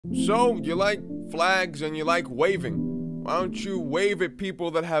So, you like flags and you like waving. Why don't you wave at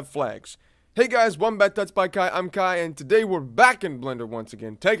people that have flags? Hey guys, welcome back to TutsByKai. I'm Kai, and today we're back in Blender once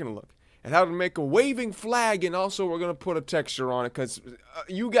again, taking a look at how to make a waving flag, and also we're going to put a texture on it, because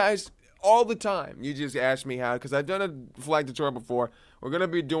you guys, all the time, you just ask me how, because I've done a flag tutorial before. We're going to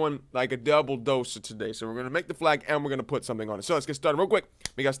be doing like a double dose of today, so we're going to make the flag, and we're going to put something on it. So let's get started real quick.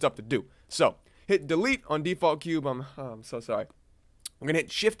 We got stuff to do. So, hit delete on default cube. I'm so sorry. We're going to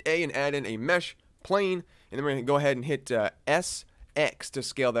hit Shift A and add in a mesh plane, and then we're going to go ahead and hit SX to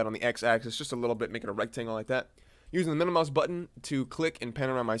scale that on the X-axis just a little bit, make it a rectangle like that. Using the middle mouse button to click and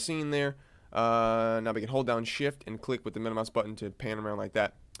pan around my scene there. Now we can hold down Shift and click with the middle mouse button to pan around like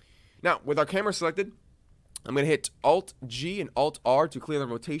that. Now, with our camera selected, I'm going to hit Alt-G and Alt-R to clear the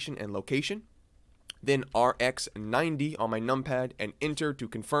rotation and location. Then RX90 on my numpad and Enter to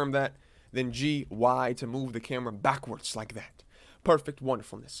confirm that. Then G-Y to move the camera backwards like that. Perfect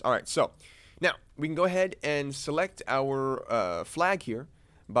wonderfulness. Alright, so now we can go ahead and select our flag here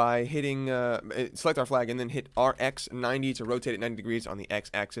by hitting, select our flag and then hit RX90 to rotate it 90 degrees on the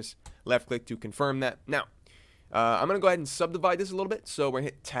X-axis. Left click to confirm that. Now, I'm going to go ahead and subdivide this a little bit. So we're going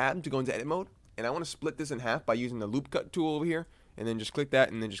to hit Tab to go into edit mode. And I want to split this in half by using the loop cut tool over here. And then just click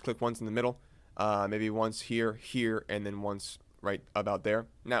that and then just click once in the middle. Maybe once here, here, and then once right about there.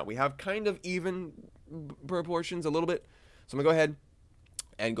 Now, we have kind of even proportions a little bit. So I'm going to go ahead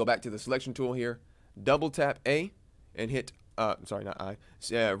and go back to the selection tool here, double tap A, and hit, sorry, not I,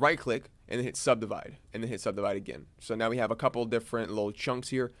 right click, and then hit subdivide, and then hit subdivide again. So now we have a couple different little chunks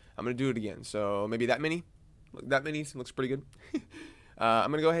here. I'm going to do it again. So maybe that many? That many looks pretty good. I'm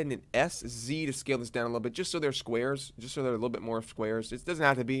going to go ahead and hit SZ to scale this down a little bit, just so they're squares, just so they're a little bit more squares. It doesn't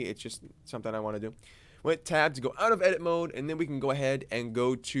have to be, it's just something I want to do. We'll hit Tab to go out of edit mode, and then we can go ahead and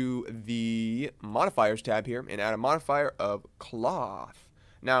go to the modifiers tab here and add a modifier of cloth.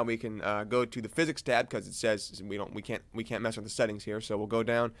 Now we can go to the physics tab because it says we can't mess with the settings here. So we'll go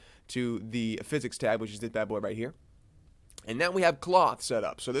down to the physics tab, which is this bad boy right here. And now we have cloth set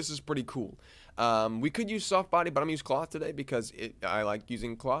up, so this is pretty cool. We could use soft body, but I'm going to use cloth today because I like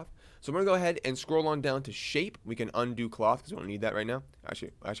using cloth. So we're going to go ahead and scroll on down to shape. We can undo cloth because we don't need that right now.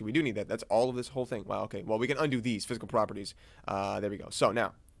 Actually, we do need that. That's all of this whole thing. Wow, okay. Well, we can undo these physical properties. There we go. So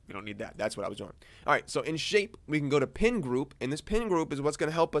now, we don't need that. That's what I was doing. All right, so in shape, we can go to pin group, and this pin group is what's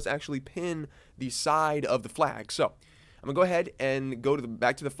going to help us actually pin the side of the flag. So I'm going to go ahead and go to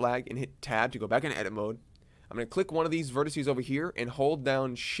back to the flag and hit Tab to go back in edit mode. I'm going to click one of these vertices over here and hold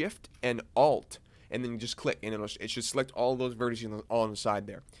down Shift and Alt, and then just click, and it should select all those vertices all on the side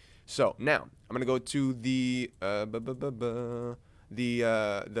there. So now I'm gonna go to the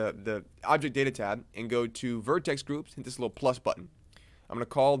object data tab and go to vertex groups. Hit this little plus button. I'm gonna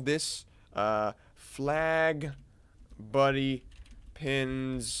call this flag buddy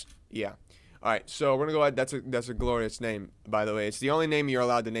pins. Yeah. All right. So we're gonna go ahead. That's a glorious name, by the way. It's the only name you're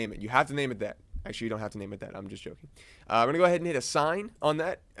allowed to name it. You have to name it that. Actually, you don't have to name it that. I'm just joking. We're going to go ahead and hit assign on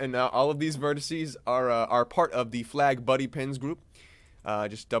that. And all of these vertices are part of the flag buddy pins group.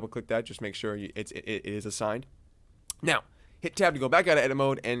 Just double click that. Just make sure it is assigned. Now, hit tab to go back out of edit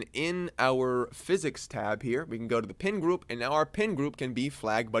mode. And in our physics tab here, we can go to the pin group. And now our pin group can be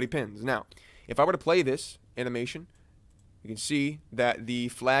flag buddy pins. Now, if I were to play this animation, you can see that the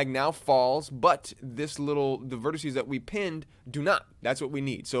flag now falls. But the vertices that we pinned do not. That's what we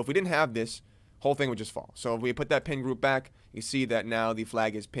need. So if we didn't have this, whole thing would just fall. So if we put that pin group back, you see that now the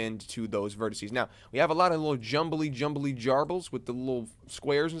flag is pinned to those vertices. Now, we have a lot of little jumbly jarbles with the little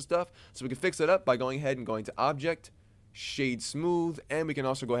squares and stuff. So we can fix that up by going ahead and going to Object, Shade Smooth, and we can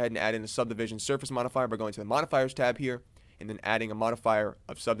also go ahead and add in a Subdivision Surface modifier by going to the Modifiers tab here, and then adding a modifier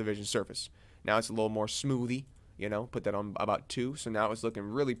of Subdivision Surface. Now it's a little more smoothy, you know, put that on about 2. So now it's looking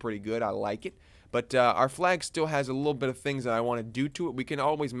really pretty good. I like it. But our flag still has a little bit of things that I want to do to it. We can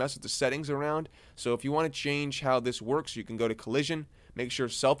always mess with the settings around. So if you want to change how this works, you can go to collision. Make sure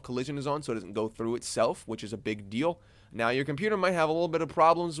self collision is on so it doesn't go through itself, which is a big deal. Now your computer might have a little bit of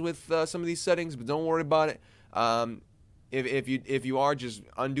problems with some of these settings, but don't worry about it. If you are, just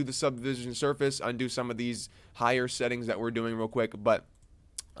undo the subdivision surface, undo some of these higher settings that we're doing real quick. But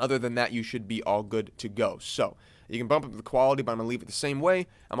other than that, you should be all good to go. So you can bump up the quality, but I'm going to leave it the same way.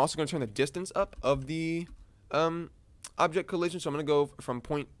 I'm also going to turn the distance up of the object collision. So I'm going to go from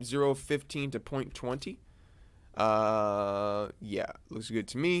 0.015 to 0.20. Yeah, looks good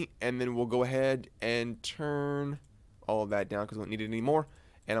to me. And then we'll go ahead and turn all of that down because we don't need it anymore.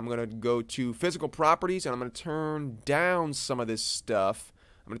 And I'm going to go to physical properties, and I'm going to turn down some of this stuff.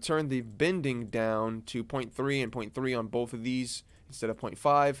 I'm going to turn the bending down to 0.3 and 0.3 on both of these instead of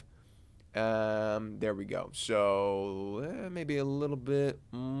 0.5. There we go. So maybe a little bit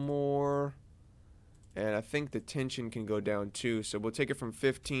more. And I think the tension can go down too. So we'll take it from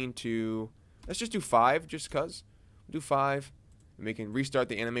 15 to, let's just do 5, just cause. We'll do 5. And we can restart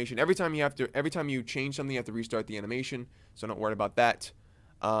the animation. Every time you change something, you have to restart the animation. So don't worry about that.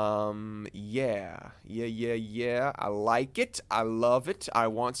 Yeah. I like it. I love it. I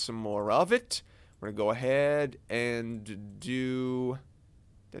want some more of it. We're gonna go ahead and do.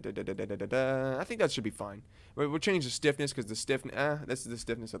 I think that should be fine. We'll change the stiffness because the stiffness. This is the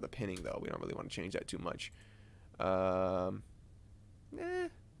stiffness of the pinning, though. We don't really want to change that too much.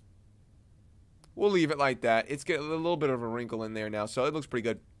 We'll leave it like that. It's got a little bit of a wrinkle in there now, so it looks pretty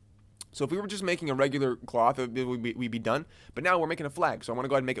good. So if we were just making a regular cloth, we'd be done. But now we're making a flag, so I want to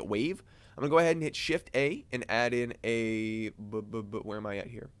go ahead and make it wave. I'm gonna go ahead and hit Shift A and add in a. Where am I at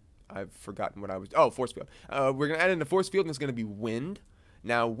here? I've forgotten what I was. Oh, force field. We're gonna add in the force field, and it's gonna be wind.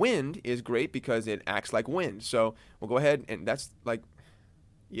 Now, wind is great because it acts like wind. So we'll go ahead and that's like,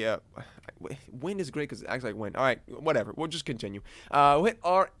 yeah, wind is great because it acts like wind. All right, whatever. We'll just continue. We'll hit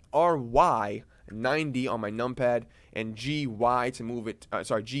RY 90 on my numpad and GY to move it.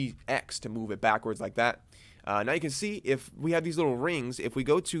 GX to move it backwards like that. Now you can see if we have these little rings. If we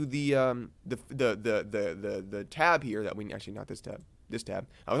go to the tab here that we actually not this tab. This tab.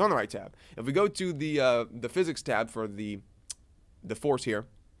 I was on the right tab. If we go to the physics tab for the force here,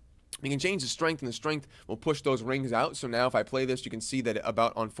 we can change the strength, and the strength will push those rings out. So now if I play this, you can see that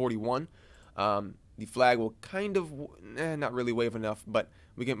about on 41, the flag will kind of not really wave enough, but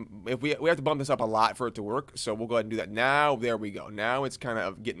we can, if we have to bump this up a lot for it to work. So we'll go ahead and do that. Now there we go. Now it's kind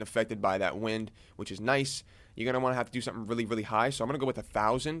of getting affected by that wind, which is nice. You're gonna want to have to do something really high. So I'm gonna go with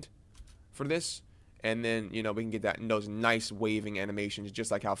 1,000 for this. And then, you know, we can get that in those nice waving animations,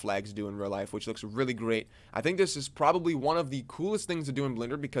 just like how flags do in real life, which looks really great. I think this is probably one of the coolest things to do in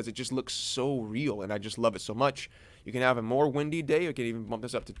Blender because it just looks so real, and I just love it so much. You can have a more windy day. You can even bump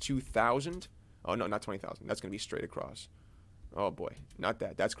this up to 2,000. Oh, no, not 20,000. That's going to be straight across. Oh, boy. Not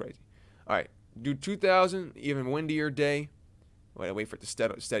that. That's crazy. All right. Do 2,000, even windier day. Wait for it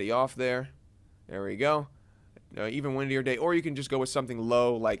to steady off there. There we go. Even windier day, or you can just go with something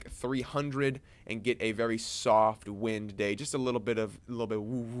low like 300 and get a very soft wind day, just a little bit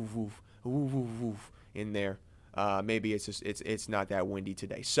woof in there. Maybe it's not that windy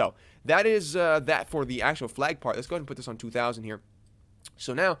today. So that is that for the actual flag part. Let's go ahead and put this on 2000 here.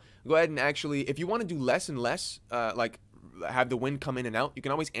 So now go ahead and actually, if you want to do less and less, like have the wind come in and out, you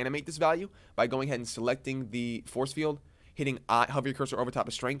can always animate this value by going ahead and selecting the force field, hitting I, hover your cursor over top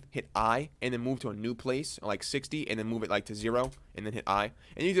of strength, hit I, and then move to a new place, like 60, and then move it like to 0, and then hit I.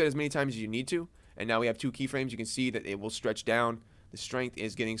 And you do that as many times as you need to. And now we have 2 keyframes. You can see that it will stretch down. The strength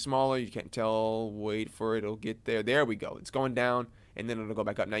is getting smaller. You can't tell. Wait for it. It'll get there. There we go. It's going down, and then it'll go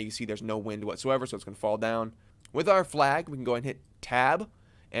back up. Now you can see there's no wind whatsoever, so it's going to fall down. With our flag, we can go ahead and hit Tab,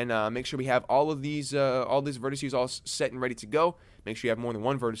 and make sure we have all these vertices all set and ready to go. Make sure you have more than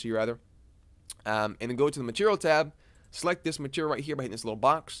one vertice, rather. And then go to the Material tab. Select this material right here by hitting this little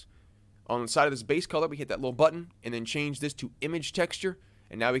box. On the side of this base color, we hit that little button, and then change this to Image Texture.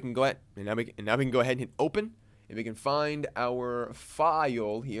 And now we can go ahead, now we can go ahead and hit Open, and we can find our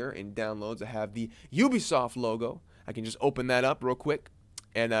file here in Downloads. I have the Ubisoft logo. I can just open that up real quick,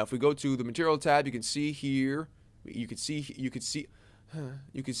 and if we go to the Material tab, you can see here, you can see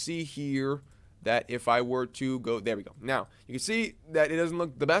here that if I were to go, there we go. Now you can see that it doesn't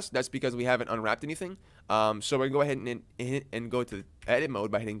look the best. That's because we haven't unwrapped anything. So we're gonna go ahead and go to the edit mode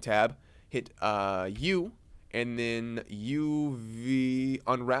by hitting Tab, hit U, and then UV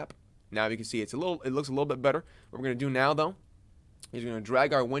unwrap. Now you can see it looks a little bit better. What we're gonna do now though is we're gonna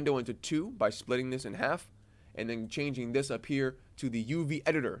drag our window into 2 by splitting this in half, and then changing this up here to the UV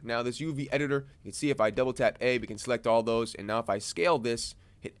editor. Now this UV editor, you can see if I double tap A, we can select all those, and now if I scale this,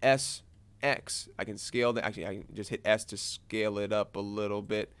 hit S, X, I can scale that. Actually, I can just hit S to scale it up a little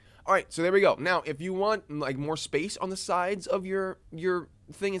bit. All right, so there we go. Now, if you want like more space on the sides of your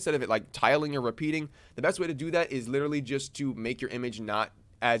thing instead of it like tiling or repeating, the best way to do that is literally just to make your image not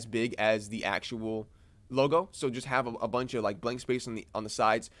as big as the actual logo. So just have a bunch of like blank space on the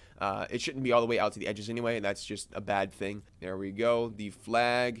sides. It shouldn't be all the way out to the edges anyway. That's just a bad thing. There we go. The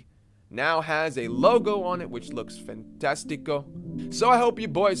flag now has a logo on it, which looks fantastico. So I hope you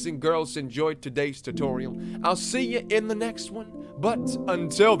boys and girls enjoyed today's tutorial. I'll see you in the next one, but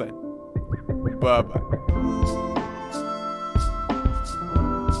until then, bye-bye.